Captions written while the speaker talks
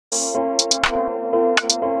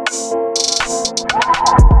And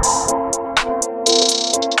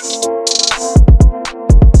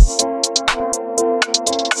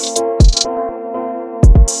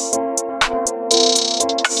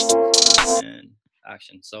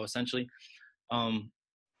action. So essentially,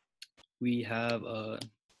 we have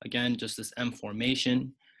again just this M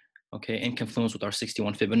formation, okay, in confluence with our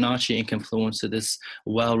 61 Fibonacci, in confluence to this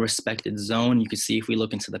well-respected zone. You can see if we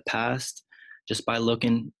look into the past, just by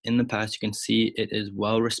looking in the past, you can see it is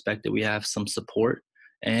well-respected. We have some support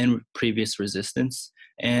and previous resistance.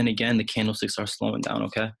 And again, the candlesticks are slowing down,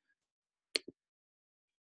 okay?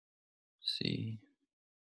 Let's see.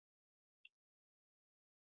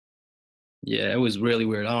 Yeah, it was really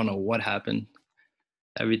weird. I don't know what happened.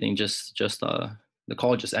 Everything the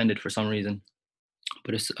call just ended for some reason.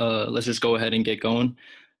 But it's let's just go ahead and get going.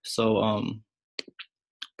 So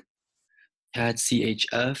had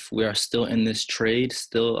CHF, we are still in this trade,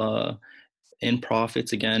 still in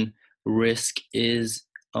profits. Again, risk is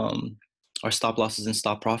our stop losses and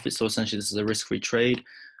stop profits. So essentially this is a risk-free trade.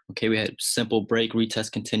 Okay, we had simple break,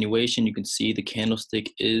 retest, continuation. You can see the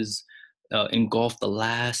candlestick is engulfed the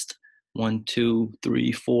last 1, 2,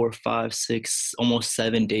 3, 4, 5, 6, almost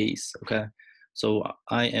 7 days. Okay, so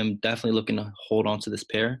I am definitely looking to hold on to this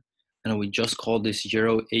pair. And we just called this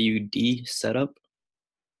Euro AUD setup.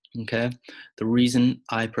 Okay, the reason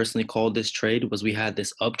I personally called this trade was we had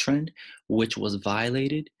this uptrend, which was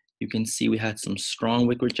violated. You can see we had some strong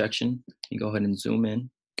wick rejection. You go ahead and zoom in.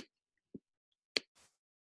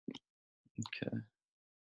 Okay.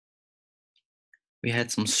 We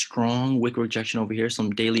had some strong wick rejection over here,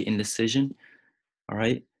 some daily indecision. All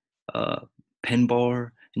right. Pin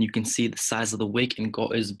bar, and you can see the size of the wick and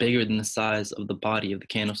is bigger than the size of the body of the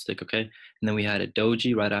candlestick. Okay. And then we had a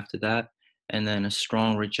doji right after that, and then a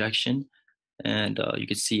strong rejection. And you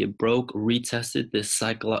can see it broke, retested this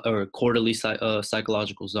quarterly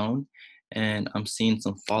psychological zone. And I'm seeing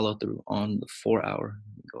some follow through on the 4-hour.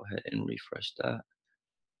 Go ahead and refresh that.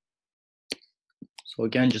 So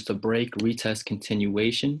again, just a break, retest,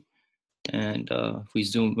 continuation. And if we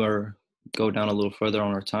zoom or go down a little further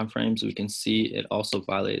on our time frames, we can see it also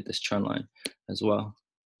violated this trend line as well.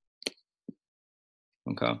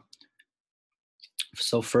 Okay.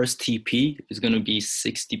 So first TP is going to be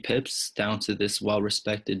 60 pips down to this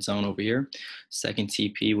well-respected zone over here. Second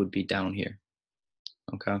TP would be down here.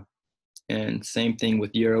 Okay. And same thing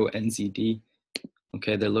with Euro NZD.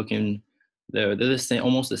 Okay, they're the same,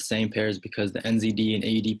 almost the same pairs, because the NZD and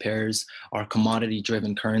AUD pairs are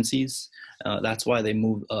commodity-driven currencies. That's why they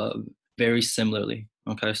move very similarly.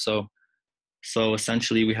 Okay, so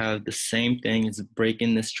essentially we have the same thing. It's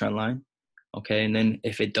breaking this trend line. Okay, and then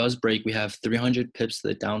if it does break, we have 300 pips to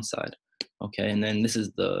the downside. Okay, and then this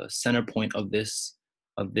is the center point of this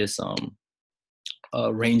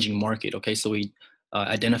ranging market. Okay, so we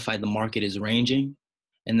identified the market is ranging,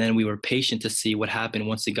 and then we were patient to see what happened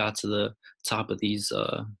once it got to the top of these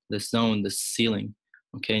this zone, this ceiling.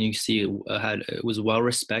 Okay, and you see it was well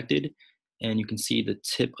respected, and you can see the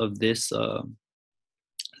tip of this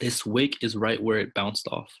this wick is right where it bounced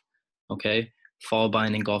off. Okay, followed by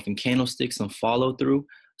an engulfing candlestick, some follow through,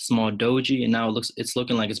 small doji, and now it's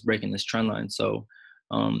looking like it's breaking this trend line. So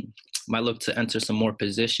might look to enter some more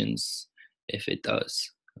positions if it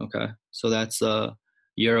does. Okay, so that's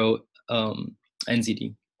Euro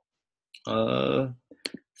NZD. Let's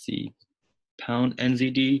see, pound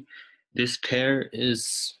NZD. This pair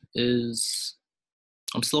is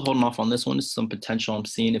I'm still holding off on this one. There's some potential I'm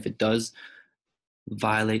seeing if it does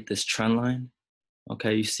violate this trend line.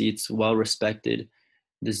 Okay, you see it's well respected.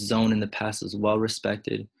 This zone in the past is well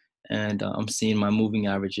respected, and I'm seeing my moving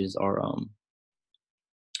averages are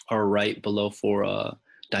right below for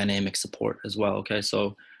dynamic support as well. Okay,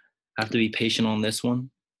 so I have to be patient on this one.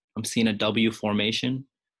 I'm seeing a W formation.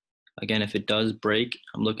 Again, if it does break,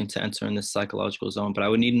 I'm looking to enter in this psychological zone, but I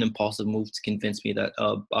would need an impulsive move to convince me that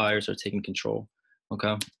buyers are taking control.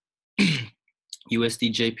 Okay.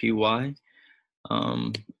 USD JPY,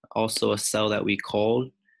 also a sell that we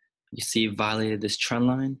called. You see it violated this trend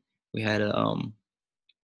line. We had an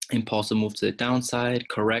impulsive move to the downside,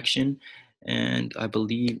 correction, and I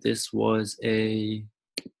believe this was a,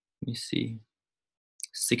 let me see,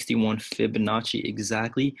 61 Fibonacci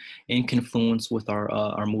exactly, in confluence with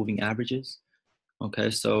our moving averages.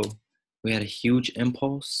 Okay, so we had a huge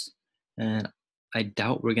impulse, and I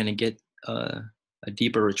doubt we're gonna get a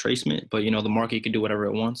deeper retracement, but the market can do whatever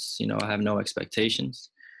it wants. I have no expectations,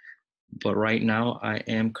 but right now I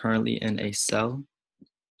am currently in a sell,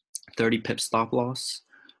 30 pip stop loss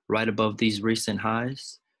right above these recent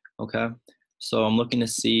highs. Okay, so I'm looking to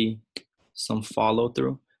see some follow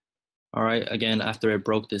through. All right, again, after it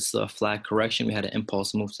broke this flat correction, we had an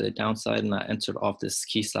impulse move to the downside, and I entered off this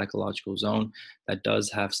key psychological zone that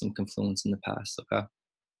does have some confluence in the past, okay?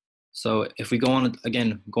 So if we go on,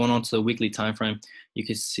 again, going on to the weekly time frame, you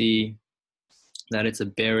can see that it's a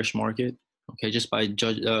bearish market, okay, just by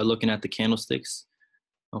looking at the candlesticks,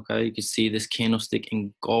 okay? You can see this candlestick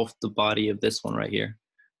engulfed the body of this one right here,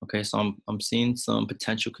 okay? So I'm seeing some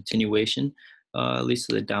potential continuation, at least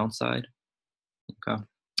to the downside, okay?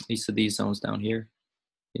 At least to these zones down here.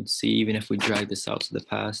 You can see even if we drag this out to the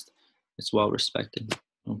past, it's well respected,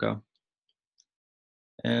 okay?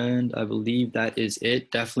 And I believe that is it.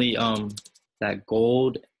 Definitely that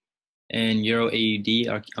gold and Euro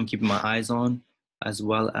AUD I'm keeping my eyes on, as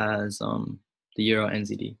well as the Euro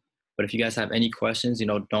NZD. But if you guys have any questions,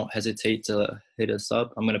 don't hesitate to hit us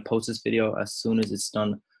up. I'm gonna post this video as soon as it's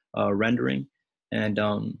done rendering. And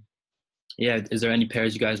yeah, is there any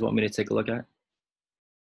pairs you guys want me to take a look at?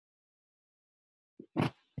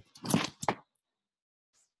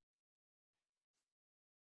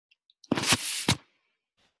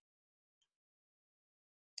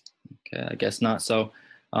 Okay, I guess not. So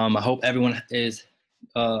I hope everyone is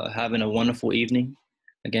having a wonderful evening.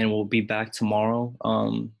 Again, we'll be back tomorrow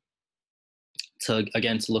to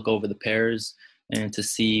look over the pairs and to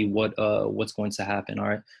see what's going to happen. All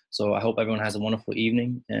right. So I hope everyone has a wonderful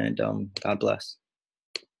evening, and God bless.